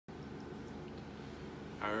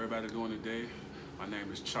How everybody doing today? My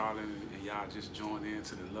name is Charlie, and y'all just joined in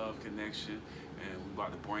to the Love Connection, and we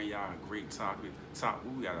about to bring y'all a great topic.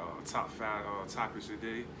 We got top five topics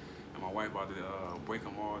today, and my wife about to break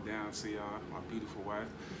them all down to y'all. My beautiful wife,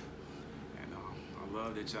 and I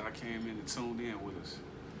love that y'all came in and tuned in with us.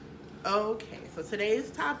 Okay, so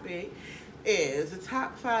today's topic is the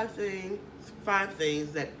top five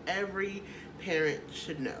things that every parent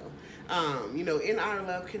should know. In our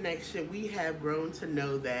love connection, we have grown to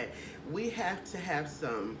know that we have to have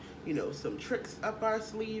some tricks up our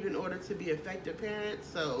sleeve in order to be effective parents.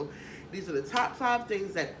 So these are the top five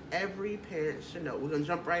things that every parent should know. We're gonna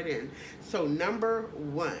jump right in. So number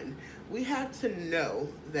one, we have to know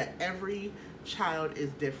that every child is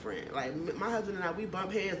different. Like my husband and I, we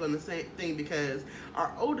bump heads on the same thing because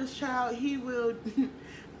our oldest child, he will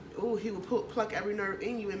he will pluck every nerve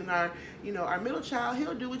in you, and then our middle child,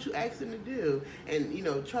 he'll do what you ask him to do. And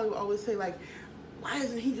Charlie will always say, like, why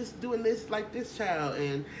isn't he just doing this like this child?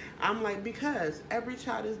 And I'm like, because every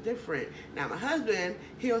child is different. Now my husband,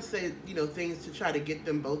 he'll say things to try to get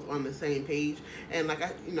them both on the same page. And like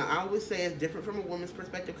I always say, it's different from a woman's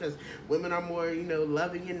perspective because women are more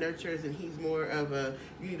loving and nurturers, and he's more of a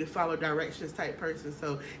you need to follow directions type person.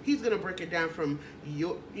 So he's gonna break it down from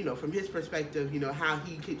from his perspective, how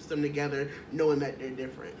he keeps them together, knowing that they're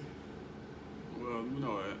different. Well,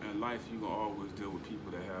 in life, you're gonna always deal with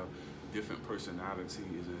people that have different personalities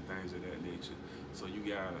and things of that nature. So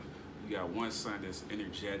you got one son that's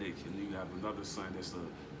energetic, and then you have another son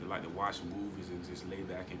that like to watch movies and just lay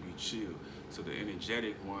back and be chill. So the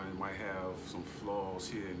energetic one might have some flaws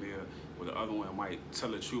here and there, but the other one might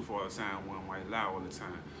tell the truth all the time, one might lie all the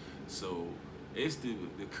time. So it's the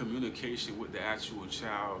communication with the actual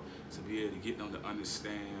child to be able to get them to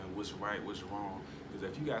understand what's right, what's wrong.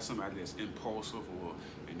 Because if you got somebody that's impulsive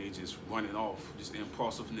and they just running off, just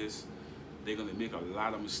impulsiveness, they're gonna make a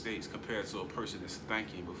lot of mistakes compared to a person that's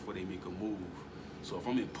thinking before they make a move. So if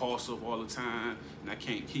I'm impulsive all the time and I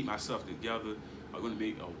can't keep myself together, I'm gonna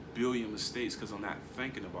make a billion mistakes because I'm not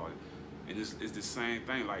thinking about it. And it's the same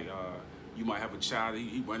thing. Like you might have a child,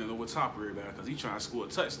 he running over top of everybody because he's trying to score a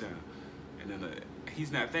touchdown, and then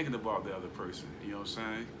he's not thinking about the other person. You know what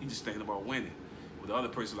I'm saying? He's just thinking about winning. With the other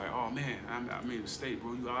person, like, oh man, I made a mistake,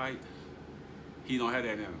 bro. You all right? He don't have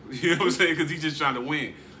that now. You know what I'm saying? Because he's just trying to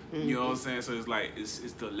win. You know what I'm saying? So it's like it's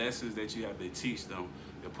the lessons that you have to teach them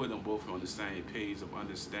to put them both on the same page of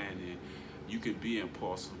understanding. You can be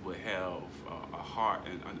impulsive, but have a heart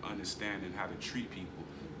and an understanding how to treat people.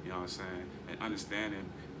 You know what I'm saying? And understanding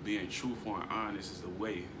being truthful and honest is the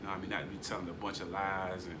way. You know what I mean? Not to be telling a bunch of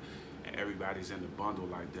lies and everybody's in the bundle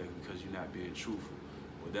like that because you're not being truthful.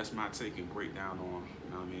 But that's my take and breakdown on,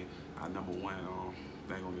 what I mean, our number one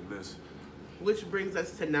thing on the list. Which brings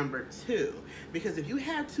us to number two. Because if you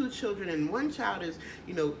have two children and one child is,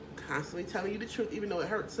 constantly telling you the truth, even though it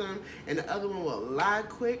hurts them, and the other one will lie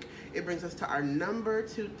quick, it brings us to our number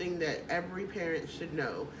two thing that every parent should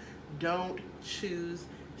know. Don't choose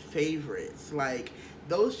favorites. Like,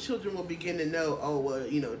 those children will begin to know, oh, well,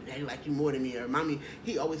 daddy like you more than me, or mommy,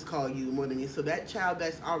 he always call you more than me. So that child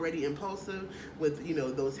that's already impulsive with,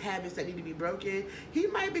 those habits that need to be broken, he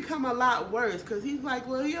might become a lot worse because he's like,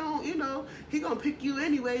 well, he gonna pick you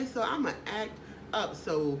anyway, so I'm gonna act up.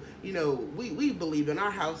 So, we believe in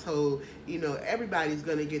our household, everybody's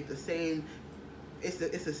gonna get the same. It's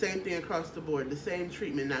the same thing across the board, the same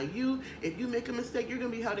treatment. Now if you make a mistake, you're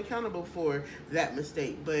going to be held accountable for that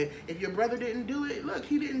mistake. But if your brother didn't do it, look,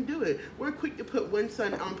 he didn't do it. We're quick to put one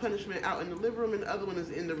son on punishment out in the living room and the other one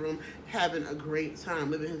is in the room having a great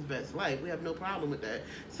time, living his best life. We have no problem with that.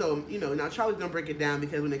 So, now Charlie's going to break it down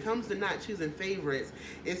because when it comes to not choosing favorites,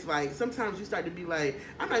 it's like sometimes you start to be like,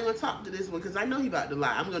 I'm not going to talk to this one because I know he about to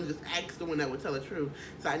lie. I'm going to just ask the one that would tell the truth.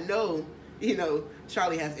 So I know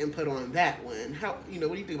Charlie has input on that one. How, what do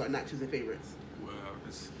you think about not choosing favorites? Well,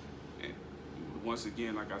 once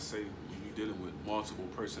again, like I say, when you're dealing with multiple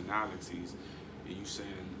personalities and you saying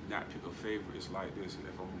not pick a favorite, it's like this.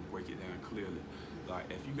 If I'm gonna break it down clearly, like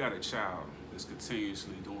if you got a child that's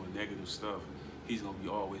continuously doing negative stuff, he's gonna be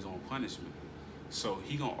always on punishment. So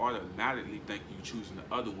he gonna automatically think you choosing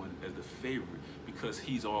the other one as the favorite because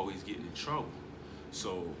he's always getting in trouble.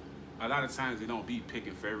 So a lot of times they don't be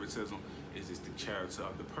picking favoritism. It's just the character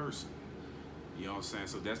of the person. You know what I'm saying?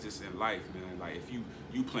 So that's just in life, man. Like if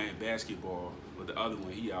you playing basketball, but the other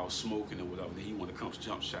one, he out smoking or whatever, then he want to come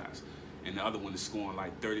jump shots. And the other one is scoring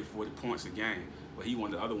like 30, 40 points a game, but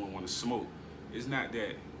the other one want to smoke. It's not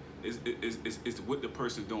that. It's what the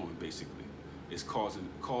person doing, basically. It's cause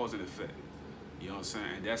and effect. You know what I'm saying?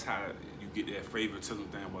 And that's how you get that favoritism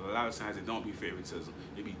thing. But a lot of times it don't be favoritism.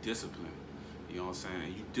 It be discipline. You know what I'm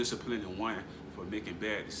saying? You disciplining one for making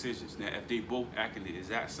bad decisions. Now, if they both acting the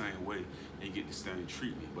exact same way, they get the same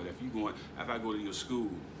treatment. But if I go to your school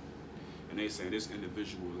and they say this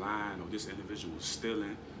individual lying or this individual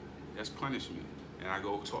stealing, that's punishment. And I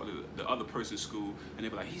go talk to the other person's school and they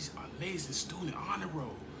be like, he's an amazing student, honor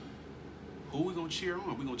roll. Who we gonna cheer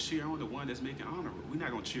on? We gonna cheer on the one that's making honor roll. We're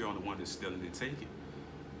not gonna cheer on the one that's stealing and taking.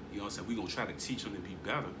 You know what I'm saying? We're gonna try to teach him to be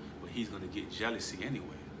better, but he's gonna get jealousy anyway.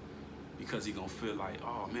 Because he's gonna feel like,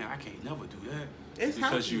 oh man, I can't never do that. It's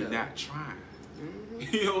because healthy, you're though. not trying.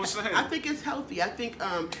 Mm-hmm. You know what I'm saying? I think it's healthy. I think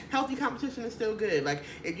healthy competition is still good. Like,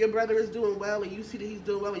 if your brother is doing well and you see that he's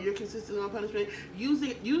doing well and you're consistent on punishment, use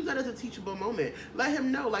that as a teachable moment. Let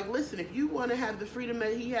him know, like, listen, if you want to have the freedom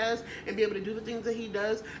that he has and be able to do the things that he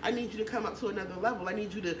does, I need you to come up to another level. I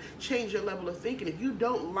need you to change your level of thinking. If you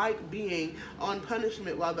don't like being on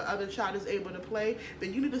punishment while the other child is able to play,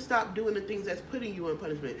 then you need to stop doing the things that's putting you on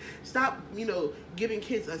punishment. Stop, giving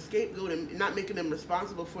kids a scapegoat and not making them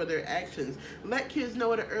responsible for their actions. Let kids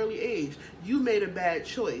know at an early age, you made a bad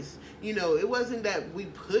choice. It wasn't that we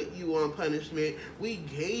put you on punishment. We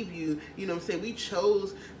gave you, we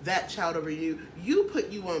chose that child over you. You put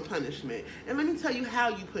you on punishment. And let me tell you how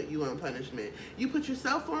you put you on punishment. You put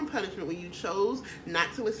yourself on punishment when you chose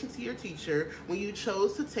not to listen to your teacher, when you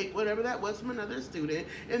chose to take whatever that was from another student.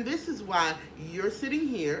 And this is why you're sitting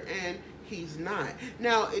here and he's not.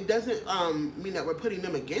 Now, it doesn't mean that we're putting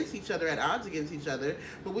them against each other, at odds against each other,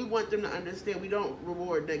 but we want them to understand we don't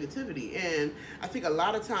reward negativity. And I think a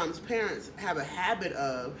lot of times parents have a habit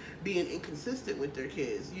of being inconsistent with their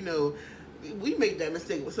kids. We make that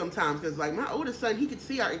mistake sometimes because, like, my oldest son, he could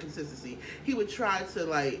see our inconsistency. He would try to,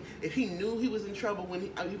 like, if he knew he was in trouble when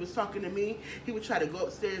he was talking to me, he would try to go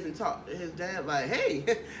upstairs and talk to his dad like, hey,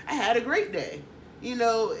 I had a great day.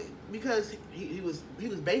 Because he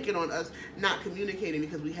was banking on us not communicating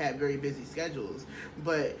because we had very busy schedules.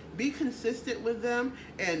 But be consistent with them,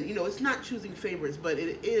 and it's not choosing favorites, but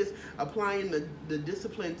it is applying the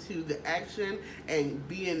discipline to the action and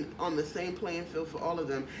being on the same playing field for all of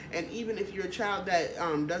them. And even if you're a child that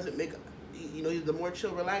doesn't make the more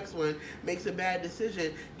chill, relaxed one makes a bad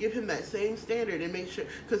decision, give him that same standard and make sure,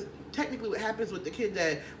 because technically what happens with the kid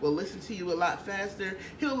that will listen to you a lot faster,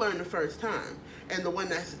 he'll learn the first time. And the one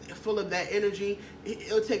that's full of that energy,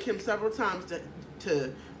 it'll take him several times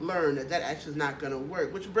to learn that action is not going to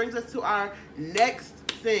work. Which brings us to our next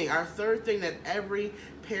thing, our third thing that every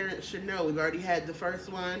parent should know. We've already had the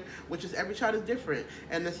first one, which is every child is different.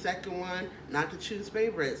 And the second one, not to choose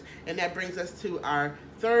favorites. And that brings us to our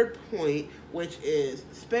third point, which is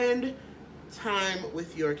spend time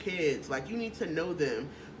with your kids. Like, you need to know them.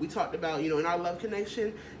 We talked about, in our love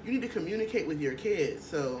connection, you need to communicate with your kids.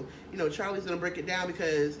 So, Charlie's going to break it down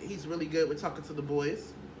because he's really good with talking to the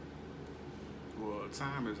boys. Well,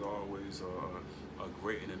 time is always a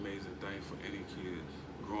great and amazing thing for any kid.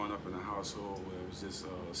 Growing up in a household where it was just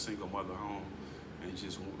a single mother home and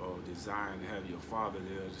just desiring to have your father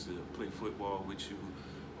there just to play football with you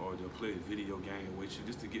or to play a video game with you,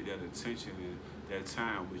 just to get that attention and that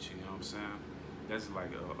time with you, what I'm saying? That's like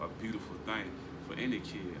a beautiful thing for any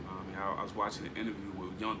kid. I was watching an interview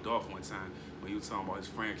with young Dolph one time when he was talking about his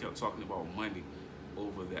friend kept talking about money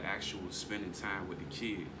over the actual spending time with the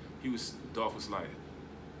kid. Dolph was like,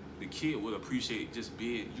 the kid would appreciate just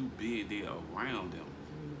being there around them.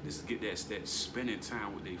 Just get that spending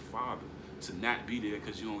time with their father. To not be there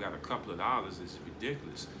because you don't got a couple of dollars is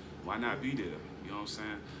ridiculous. Why not be there? You know what I'm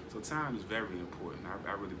saying? So time is very important.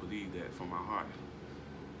 I really believe that from my heart.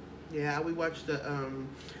 Yeah, I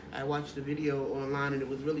watched the video online and it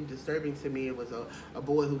was really disturbing to me. It was a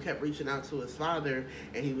boy who kept reaching out to his father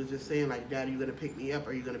and he was just saying, like, Dad, are you gonna pick me up?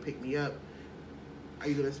 Are you gonna pick me up? Are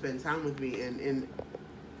you gonna spend time with me? And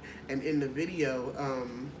in the video,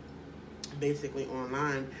 basically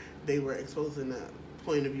online, they were exposing the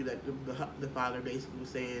point of view that the father basically was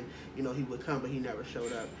saying, he would come, but he never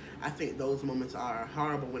showed up. I think those moments are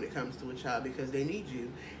horrible when it comes to a child because they need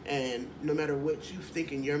you. And no matter what you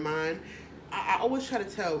think in your mind, I always try to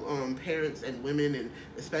tell parents and women, and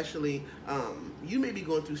especially, you may be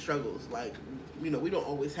going through struggles. Like, we don't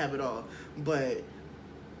always have it all, but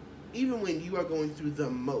even when you are going through the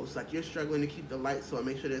most, like you're struggling to keep the lights on,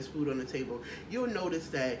 make sure there's food on the table, you'll notice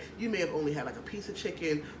that you may have only had like a piece of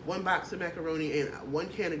chicken, one box of macaroni, and one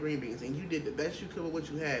can of green beans, and you did the best you could with what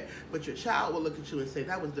you had, but your child will look at you and say,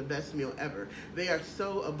 that was the best meal ever. They are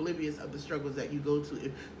so oblivious of the struggles that you go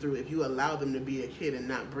through if you allow them to be a kid and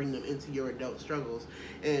not bring them into your adult struggles.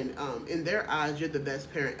 And in their eyes, you're the best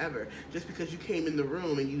parent ever. Just because you came in the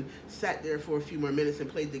room and you sat there for a few more minutes and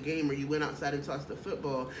played the game, or you went outside and tossed the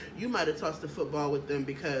football, you might have tossed the football with them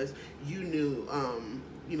because you knew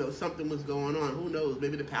something was going on. Who knows?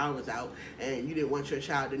 Maybe the power was out and you didn't want your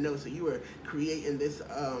child to know, so you were creating this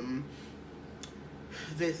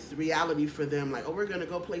reality for them, like, oh, we're gonna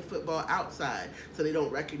go play football outside, so they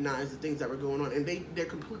don't recognize the things that were going on, and they're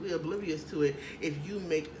completely oblivious to it. If you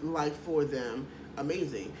make life for them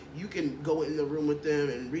amazing, you can go in the room with them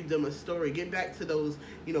and read them a story. Get back to those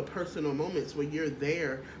personal moments where you're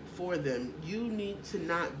there for them. You need to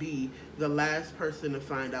not be the last person to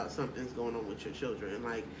find out something's going on with your children.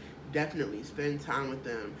 Like, definitely spend time with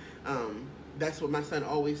them. That's what my son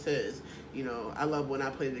always says. I love when I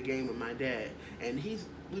play the game with my dad, and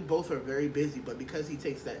we both are very busy, but because he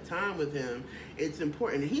takes that time with him, it's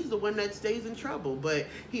important. And he's the one that stays in trouble, but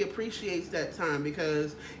he appreciates that time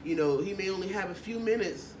because, he may only have a few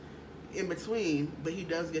minutes in between, but he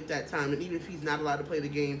does get that time. And even if he's not allowed to play the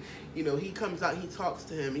game, he comes out, he talks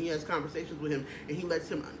to him, and he has conversations with him, and he lets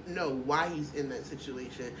him know why he's in that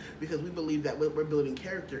situation, because we believe that we're building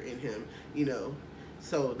character in him,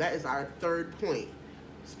 So that is our third point.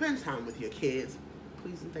 Spend time with your kids,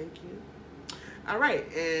 please and thank you. All right,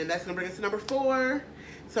 and that's gonna bring us to number 4.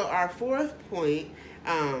 So our fourth point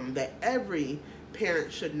that every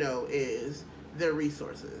parent should know is their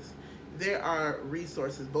resources. There are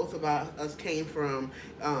resources. Both of us came from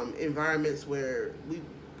environments where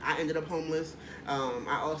I ended up homeless.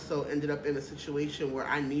 I also ended up in a situation where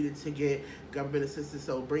I needed to get government assistance.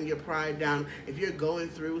 So bring your pride down. If you're going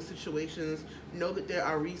through situations, know that there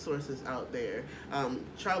are resources out there.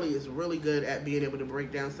 Charlie is really good at being able to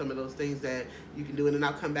break down some of those things that you can do, and then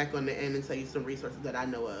I'll come back on the end and tell you some resources that I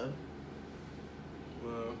know of.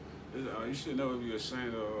 Well, you should never be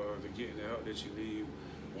ashamed of getting the help that you need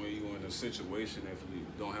when you're in a situation if you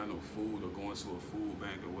don't have no food or going to a food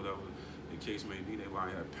bank or whatever the case may be. They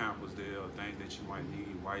might have Pampers there or things that you might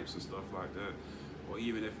need, wipes and stuff like that. Or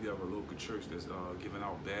even if you have a local church that's giving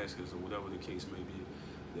out baskets or whatever the case may be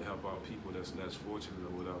to help out people that's less fortunate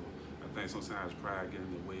or whatever. I think sometimes pride gets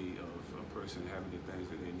in the way of a person having the things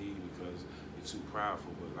that they need because you're too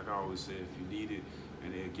prideful. But like I always say, if you need it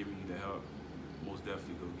and they're giving you the help, most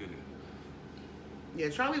definitely go get it. Yeah,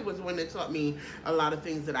 Charlie was the one that taught me a lot of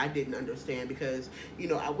things that I didn't understand because,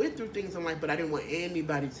 I went through things in life, but I didn't want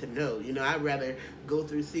anybody to know. I'd rather go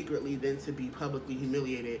through secretly than to be publicly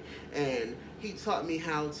humiliated. And he taught me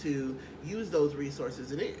how to use those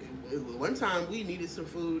resources. And one time we needed some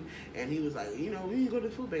food, and he was like, we need to go to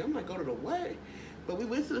the food bank. I'm like, go to the what? But we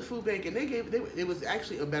went to the food bank, and it was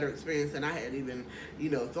actually a better experience than I had even,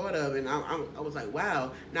 thought of. And I was like,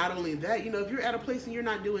 wow, not only that, if you're at a place and you're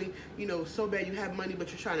not doing, so bad you have money, but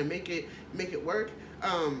you're trying to make it work,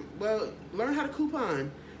 well, learn how to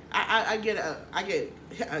coupon. I get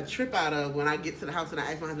a trip out of when I get to the house and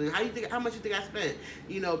I ask my husband, how much you think I spent?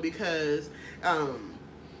 Because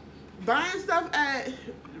buying stuff at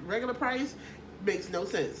regular price makes no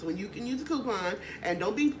sense. When you can use a coupon, and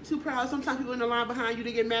don't be too proud. Sometimes people in the line behind you,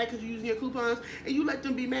 they get mad because you're using your coupons, and you let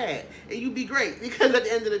them be mad, and you be great, because at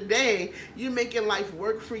the end of the day, you're making life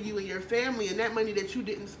work for you and your family, and that money that you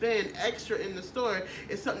didn't spend extra in the store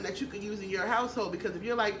is something that you could use in your household. Because if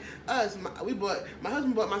you're like us, my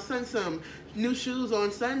husband bought my son some new shoes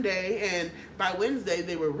on Sunday, and by Wednesday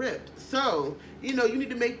they were ripped. So you need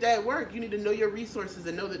to make that work. You need to know your resources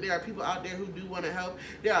and know that there are people out there who do want to help.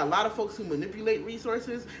 There are a lot of folks who manipulate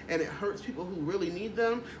resources, and it hurts people who really need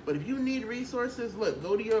them. But if you need resources, look,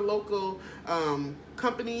 go to your local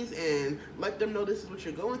companies and let them know this is what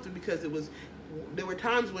you're going through, because there were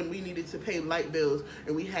times when we needed to pay light bills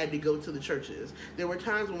and we had to go to the churches. There were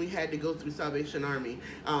times when we had to go through Salvation Army,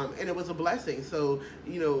 and it was a blessing. So,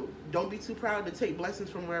 don't be too proud to take blessings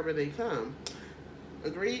from wherever they come.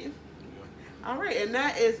 Agreed? All right, and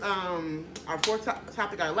that is our fourth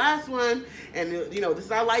topic, our last one. And, this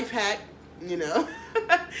is our life hack,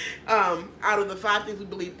 out of the 5 things we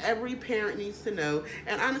believe every parent needs to know.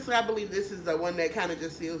 And honestly, I believe this is the one that kind of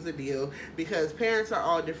just seals the deal, because parents are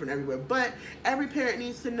all different everywhere. But every parent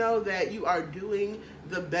needs to know that you are doing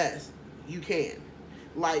the best you can.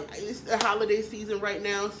 Like, it's the holiday season right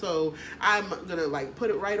now, so I'm gonna put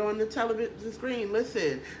it right on the television screen.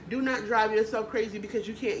 Listen, do not drive yourself crazy because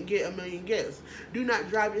you can't get a million gifts. Do not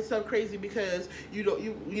drive yourself crazy because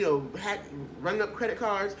running up credit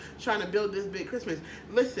cards trying to build this big Christmas.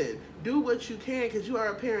 Listen, do what you can, because you are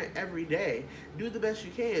a parent every day. Do the best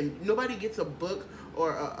you can. Nobody gets a book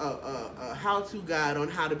or a how-to guide on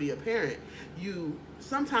how to be a parent. You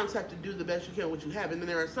sometimes have to do the best you can with what you have. And then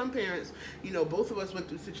there are some parents, both of us went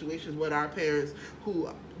through situations with our parents who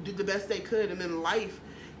did the best they could, and then life,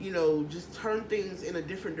 just turned things in a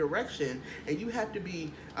different direction. And you have to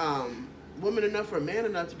be, woman enough or man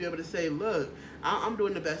enough to be able to say, look, I'm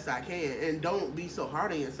doing the best I can, and don't be so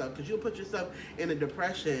hard on yourself, because you'll put yourself in a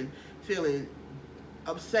depression feeling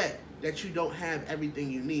upset that you don't have everything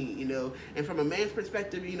you need, you know. And from a man's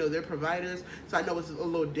perspective, you know, they're providers, so I know it's a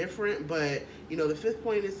little different, but, you know, the fifth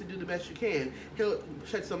point is to do the best you can. He'll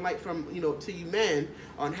shed some light from, you know, to you men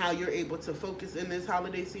on how you're able to focus in this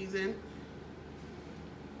holiday season.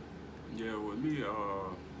 Yeah, with me,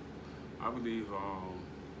 I believe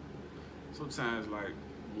sometimes, like,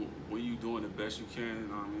 when you're doing the best you can, you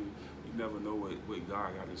know what I mean, you never know what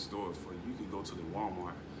God got in store for you. You can go to the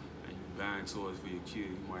Walmart and you buying toys for your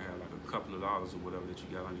kid. You might have like a couple of dollars or whatever that you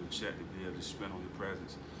got on your check to be able to spend on the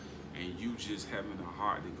presents. And you just having the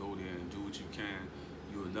heart to go there and do what you can,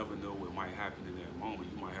 you'll never know what might happen in that moment.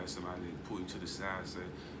 You might have somebody that pull you to the side and say,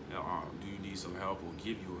 do you need some help, or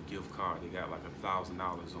give you a gift card. They got like $1,000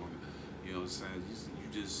 on it. You know what I'm saying?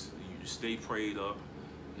 You stay prayed up.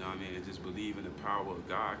 You know what I mean? And just believe in the power of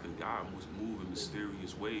God, because God must move in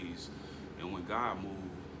mysterious ways. And when God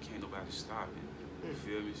moves, can't nobody stop it. You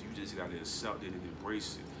feel me? So you just got to accept it and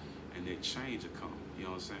embrace it. And that change will come. You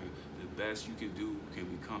know what I'm saying? The best you can do can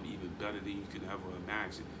become even better than you can ever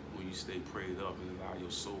imagine when you stay prayed up and allow your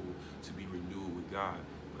soul to be renewed with God.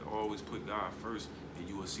 But always put God first, and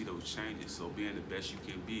you will see those changes. So being the best you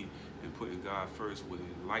can be and putting God first will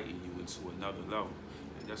enlighten you into another level.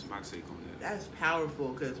 And that's my take on that. That's powerful,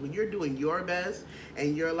 because when you're doing your best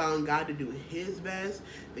and you're allowing God to do his best,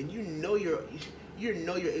 then you know you're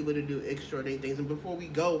able to do extraordinary things. And before we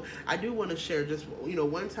go, I do want to share just, you know,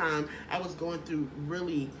 one time I was going through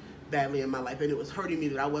really badly in my life, and it was hurting me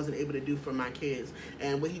that I wasn't able to do for my kids.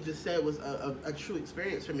 And what he just said was a true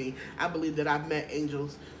experience for me. I believe that I've met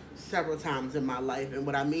angels several times in my life, and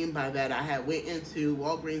what I mean by that, I had went into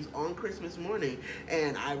Walgreens on Christmas morning,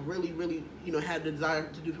 and I really, you know, had the desire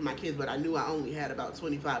to do for my kids, but I knew I only had about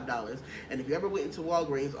 $25. And if you ever went into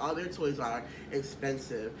Walgreens, all their toys are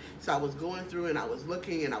expensive. So I was going through and I was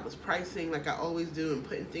looking and I was pricing like I always do and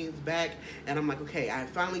putting things back, and I'm like, okay, I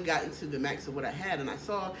finally got into the max of what I had, and I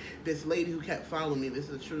saw this lady who kept following me. This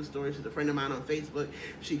is a true story. She's a friend of mine on Facebook.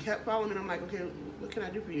 She kept following me, and I'm like, okay, what can I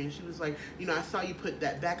do for you? And she was like, you know, I saw you put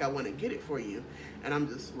that back, I want to get it for you. And I'm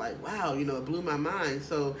just like, wow, you know, it blew my mind.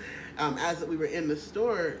 So as we were in the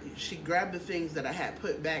store, she grabbed the things that I had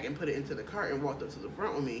put back and put it into the cart and walked up to the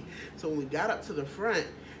front with me. So when we got up to the front,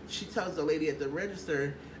 she tells the lady at the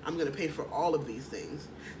register, I'm going to pay for all of these things.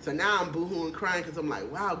 So now I'm boohooing, crying, because I'm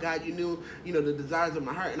like, wow, God, you knew, you know, the desires of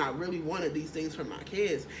my heart, and I really wanted these things for my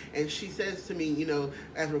kids. And she says to me, you know,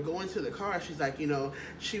 as we're going to the car, she's like, you know,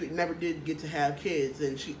 she never did get to have kids,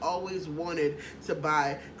 and she always wanted to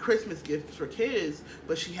buy Christmas gifts for kids,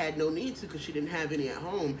 but she had no need to because she didn't have any at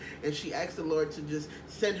home. And she asked the Lord to just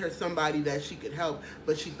send her somebody that she could help,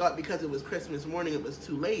 but she thought because it was Christmas morning, it was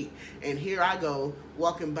too late. And here I go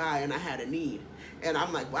walking by, and I had a need. And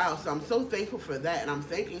I'm like, wow, so I'm so thankful for that. And I'm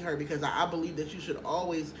thanking her because I believe that you should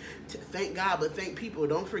always thank God, but thank people.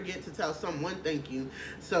 Don't forget to tell someone thank you.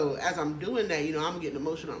 So as I'm doing that, you know, I'm getting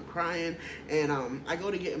emotional, I'm crying. And I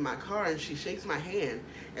go to get in my car, and she shakes my hand.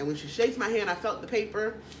 And when she shakes my hand, I felt the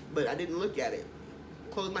paper, but I didn't look at it.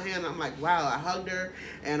 Closed my hand, and I'm like, wow, I hugged her.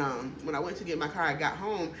 And when I went to get my car, I got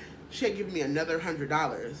home, she had given me another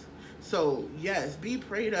 $100. So yes, be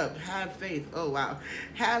prayed up, have faith. Oh wow,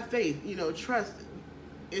 have faith, you know, trust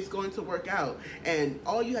it's going to work out. And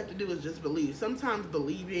all you have to do is just believe. Sometimes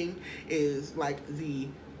believing is like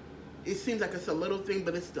it seems like it's a little thing,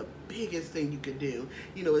 but it's the biggest thing you could do.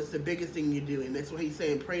 You know, it's the biggest thing you do. And that's what he's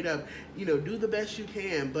saying, prayed up, you know, do the best you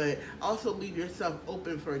can, but also leave yourself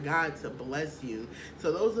open for God to bless you.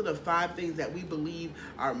 So those are the 5 things that we believe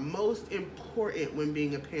are most important when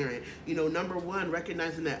being a parent. You know, number 1,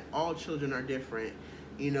 recognizing that all children are different.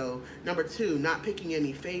 You know, number 2, not picking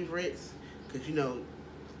any favorites, because, you know,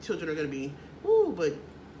 children are going to be, woo, but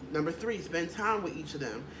number 3, spend time with each of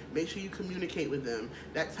them. Make sure you communicate with them.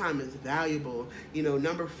 That time is valuable. You know,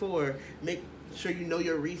 number 4, make sure you know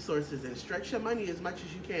your resources and stretch your money as much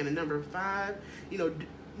as you can. And number 5, you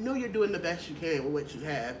know you're doing the best you can with what you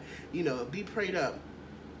have. You know, be prayed up.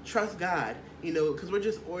 Trust God, you know, because we're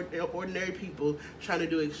just ordinary people trying to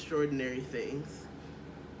do extraordinary things.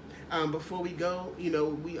 Before we go, you know,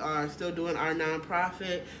 we are still doing our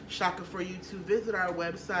nonprofit, Shaka for YouTube. Visit our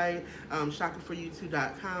website,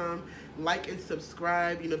 shakaforyoutube.com. Like and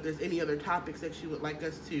subscribe. You know, if there's any other topics that you would like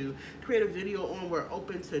us to create a video on, we're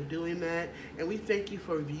open to doing that. And we thank you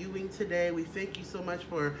for viewing today. We thank you so much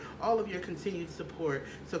for all of your continued support.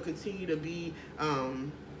 So continue to be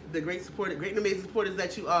the great and amazing supporters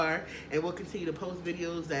that you are. And we'll continue to post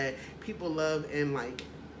videos that people love and like.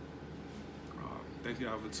 Thank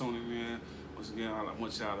y'all for tuning in. Once again, I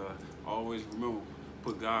want y'all to always remember,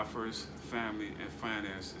 put God first, family, and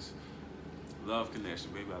finances. Love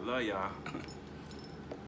connection, baby. I love y'all.